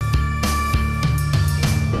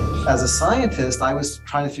As a scientist, I was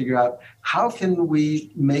trying to figure out how can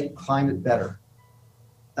we make climate better?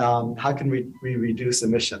 How can we reduce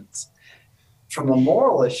emissions? From a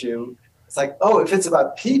moral issue, it's like, oh, if it's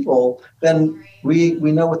about people, then we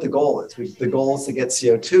know what the goal is. The goal is to get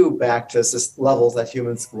CO2 back to levels that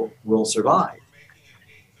humans will survive.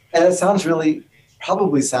 And it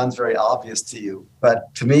probably sounds very obvious to you,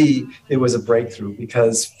 but to me, it was a breakthrough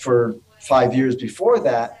because for 5 years before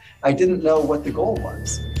that, I didn't know what the goal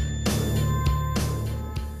was.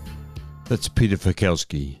 That's Peter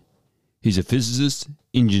Fiekowsky. He's a physicist,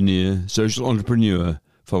 engineer, social entrepreneur,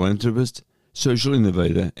 philanthropist, social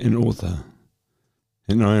innovator, and author.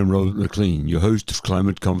 And I am Robert McLean, your host of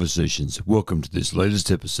Climate Conversations. Welcome to this latest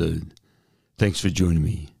episode. Thanks for joining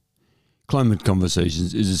me. Climate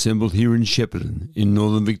Conversations is assembled here in Shepparton, in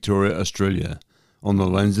northern Victoria, Australia, on the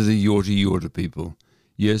lands of the Yorta Yorta people.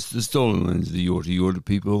 Yes, the stolen lands of the Yorta Yorta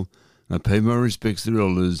people. I pay my respects to their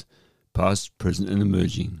elders, past, present, and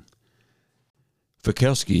emerging.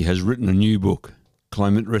 Fiekowsky has written a new book,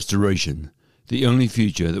 Climate Restoration, the only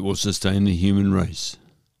future that will sustain the human race.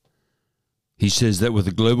 He says that with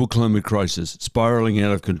the global climate crisis spiralling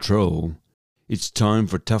out of control, it's time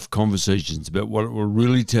for tough conversations about what it will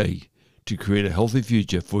really take to create a healthy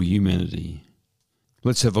future for humanity.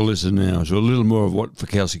 Let's have a listen now to a little more of what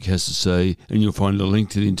Fiekowsky has to say, and you'll find a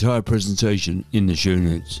link to the entire presentation in the show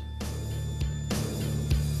notes.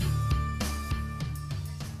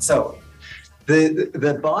 So,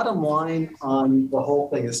 the bottom line on the whole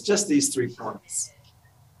thing is just these 3 points.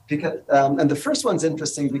 And the first one's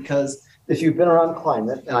interesting because if you've been around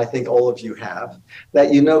climate, and I think all of you have,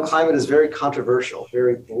 that you know climate is very controversial,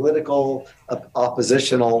 very political,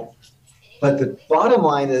 oppositional. But the bottom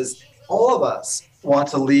line is all of us want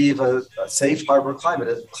to leave a safe harbor climate,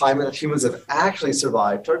 a climate that humans have actually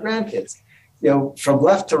survived to our grandkids. You know, from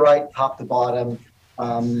left to right, top to bottom,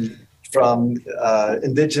 from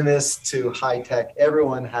indigenous to high tech,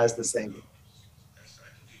 everyone has the same.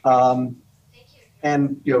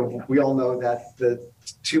 And you know, we all know that the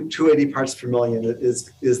 280 parts per million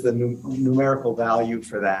is the numerical value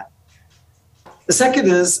for that. The second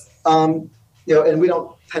is, you know, and we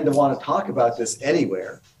don't tend to want to talk about this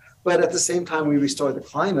anywhere, but at the same time we restore the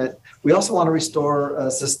climate, we also want to restore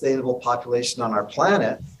a sustainable population on our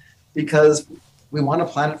planet because we want a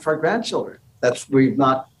planet for our grandchildren.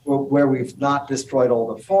 Where we've not destroyed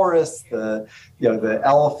all the forests, the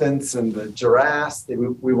elephants and the giraffes.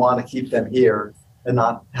 We want to keep them here and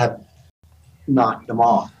not have knocked them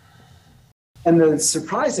off. And the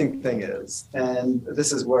surprising thing is, and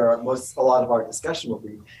this is where a lot of our discussion will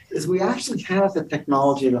be, is we actually have the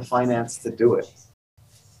technology and the finance to do it.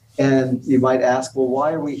 And you might ask, well,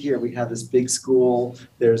 why are we here? We have this big school,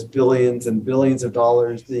 there's billions and billions of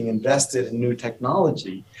dollars being invested in new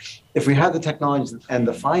technology. If we have the technology and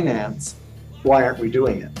the finance, why aren't we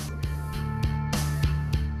doing it?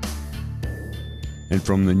 And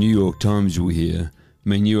from the New York Times we hear,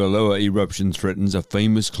 Mauna Loa eruption threatens a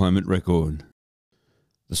famous climate record.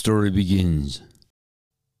 The story begins.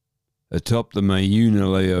 Atop the Mauna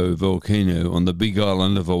Loa volcano on the Big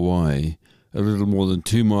Island of Hawaii, a little more than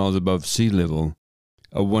 2 miles above sea level,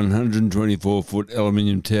 a 124-foot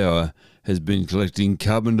aluminium tower has been collecting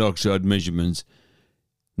carbon dioxide measurements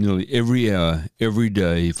nearly every hour, every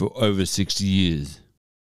day for over 60 years.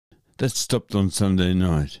 That stopped on Sunday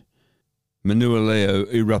night. Mauna Loa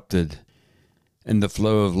erupted, and the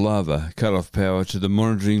flow of lava cut off power to the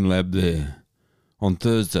monitoring lab there. On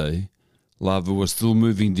Thursday, lava was still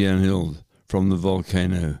moving downhill from the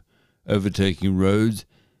volcano, overtaking roads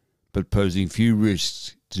but posing few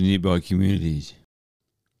risks to nearby communities.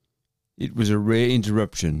 It was a rare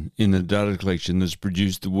interruption in the data collection that's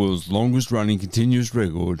produced the world's longest-running continuous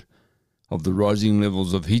record of the rising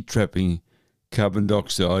levels of heat-trapping carbon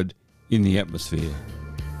dioxide in the atmosphere.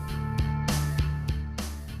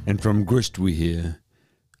 And from Grist we hear,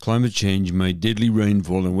 climate change made deadly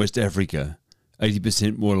rainfall in West Africa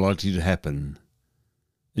 80% more likely to happen.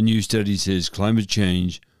 A new study says climate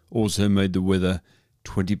change also made the weather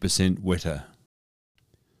 20% wetter.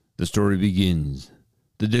 The story begins.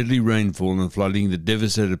 The deadly rainfall and flooding that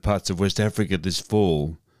devastated parts of West Africa this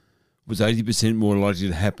fall was 80% more likely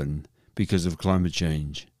to happen because of climate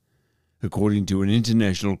change, according to an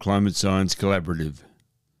international climate science collaborative.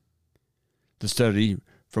 The study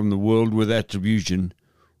from the World Weather Attribution,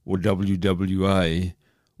 or WWA,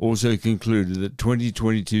 also concluded that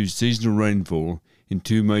 2022 seasonal rainfall in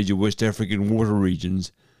 2 major West African water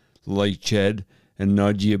regions, the Lake Chad and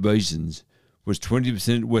Niger basins, was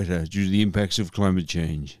 20% wetter due to the impacts of climate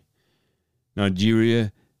change.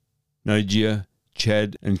 Nigeria,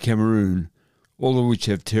 Chad and Cameroon all of which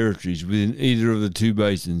have territories within either of the two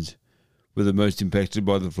basins were the most impacted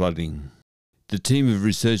by the flooding. The team of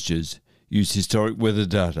researchers used historic weather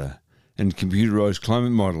data and computerized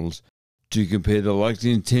climate models to compare the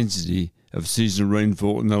likely intensity of seasonal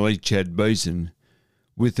rainfall in the Lake Chad Basin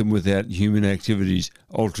with and without human activities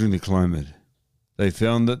altering the climate. They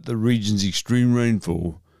found that the region's extreme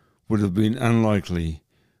rainfall would have been unlikely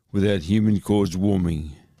without human-caused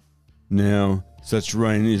warming. Now, such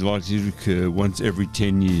rain is likely to occur once every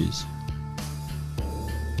 10 years.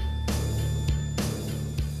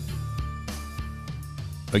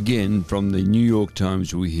 Again, from the New York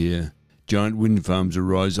Times we hear, giant wind farms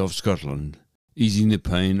arise off Scotland, easing the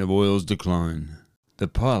pain of oil's decline. The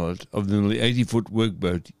pilot of the nearly 80-foot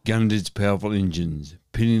workboat gunned its powerful engines,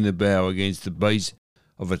 pinning the bow against the base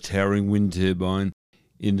of a towering wind turbine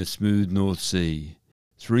in the smooth North Sea.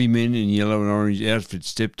 3 men in yellow and orange outfits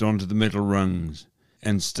stepped onto the metal rungs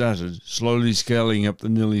and started slowly scaling up the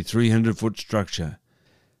nearly 300-foot structure,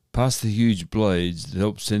 past the huge blades that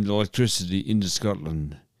helped send electricity into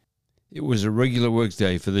Scotland. It was a regular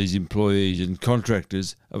workday for these employees and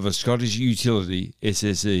contractors of a Scottish utility,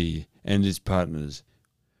 SSE, and its partners,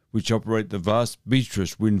 which operate the vast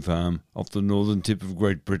Beatrice wind farm off the northern tip of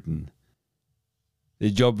Great Britain. Their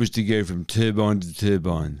job was to go from turbine to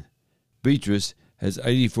turbine. Beatrice has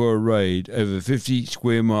 84 arrayed over 50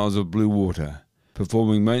 square miles of blue water,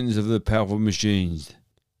 performing maintenance of the powerful machines.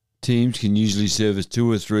 Teams can usually service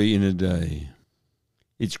 2 or 3 in a day.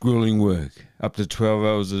 It's grueling work, up to 12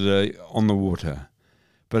 hours a day on the water,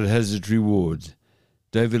 but it has its rewards.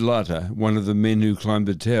 David Latta, one of the men who climbed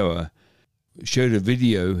the tower, showed a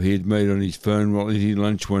video he had made on his phone while eating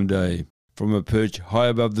lunch one day from a perch high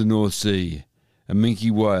above the North Sea, a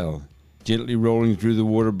minke whale, gently rolling through the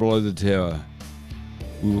water below the tower.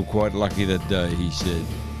 We were quite lucky that day, he said.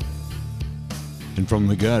 And from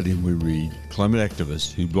The Guardian we read, climate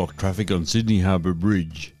activists who blocked traffic on Sydney Harbour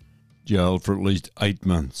Bridge jailed for at least 8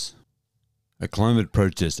 months. A climate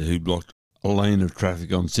protester who blocked a lane of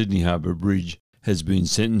traffic on Sydney Harbour Bridge has been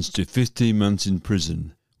sentenced to 15 months in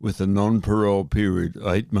prison with a non-parole period of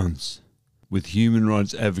 8 months, with human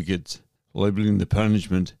rights advocates labelling the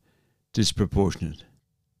punishment disproportionate.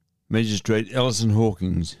 Magistrate Alison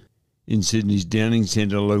Hawkins in Sydney's Downing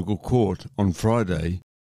Centre local court on Friday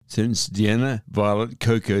sentenced Deanna Violet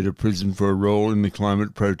Coco to prison for a role in the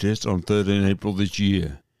climate protest on 13 April this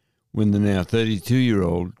year, when the now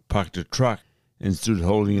 32-year-old parked a truck and stood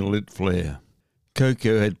holding a lit flare.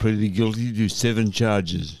 Coco had pleaded guilty to 7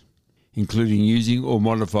 charges, including using or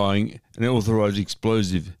modifying an authorised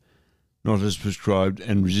explosive not as prescribed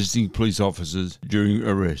and resisting police officers during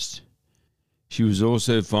arrest. She was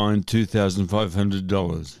also fined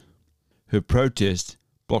 $2,500. Her protest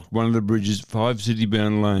blocked one of the bridge's 5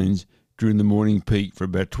 city-bound lanes during the morning peak for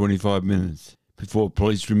about 25 minutes, before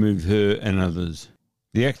police removed her and others.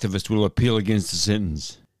 The activist will appeal against the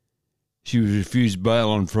sentence. She was refused bail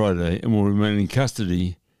on Friday and will remain in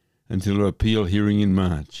custody until her appeal hearing in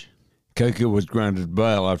March. Coco was granted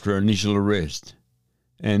bail after her initial arrest,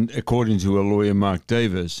 and according to her lawyer Mark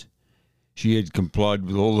Davis, she had complied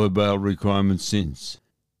with all her bail requirements since.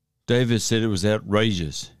 Davis said it was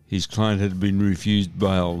outrageous his client had been refused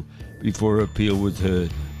bail before her appeal was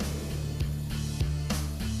heard.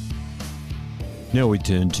 Now we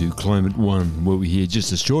turn to Climate One, where we hear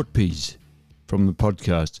just a short piece from the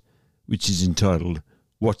podcast, which is entitled,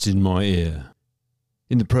 What's in My Air?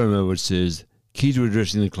 In the promo it says, key to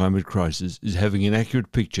addressing the climate crisis is having an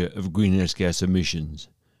accurate picture of greenhouse gas emissions.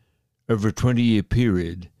 Over a 20-year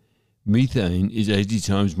period, methane is 80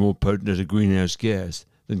 times more potent as a greenhouse gas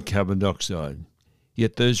than carbon dioxide.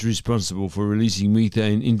 Yet those responsible for releasing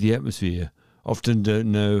methane into the atmosphere often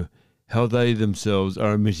don't know how they themselves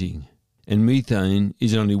are emitting. And methane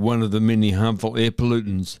is only one of the many harmful air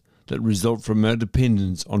pollutants that result from our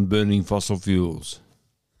dependence on burning fossil fuels.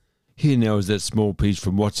 Here now is that small piece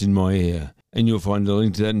from What's in My Air, and you'll find a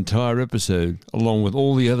link to that entire episode, along with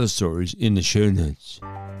all the other stories, in the show notes.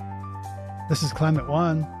 This is Climate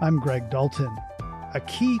One. I'm Greg Dalton. A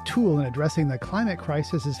key tool in addressing the climate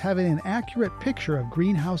crisis is having an accurate picture of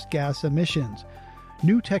greenhouse gas emissions.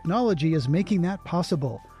 New technology is making that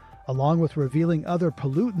possible, along with revealing other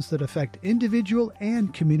pollutants that affect individual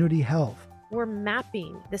and community health. We're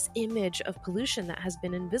mapping this image of pollution that has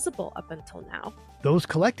been invisible up until now. Those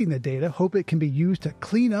collecting the data hope it can be used to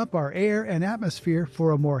clean up our air and atmosphere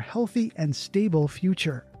for a more healthy and stable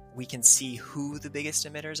future. We can see who the biggest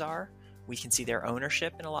emitters are. We can see their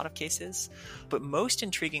ownership in a lot of cases. But most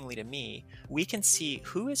intriguingly to me, we can see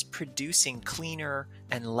who is producing cleaner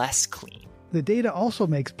and less clean. The data also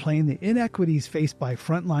makes plain the inequities faced by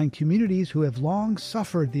frontline communities who have long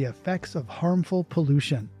suffered the effects of harmful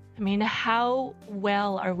pollution. I mean, how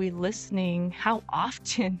well are we listening? How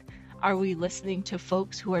often are we listening to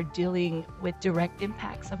folks who are dealing with direct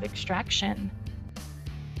impacts of extraction?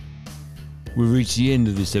 We've reached the end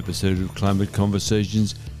of this episode of Climate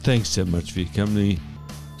Conversations. Thanks so much for your company.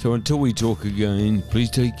 So until we talk again,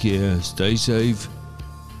 please take care, stay safe,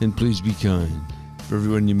 and please be kind. For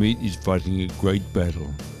everyone you meet is fighting a great battle.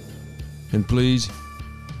 And please,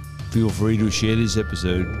 feel free to share this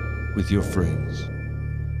episode with your friends.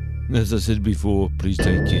 And as I said before, please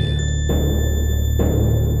take care.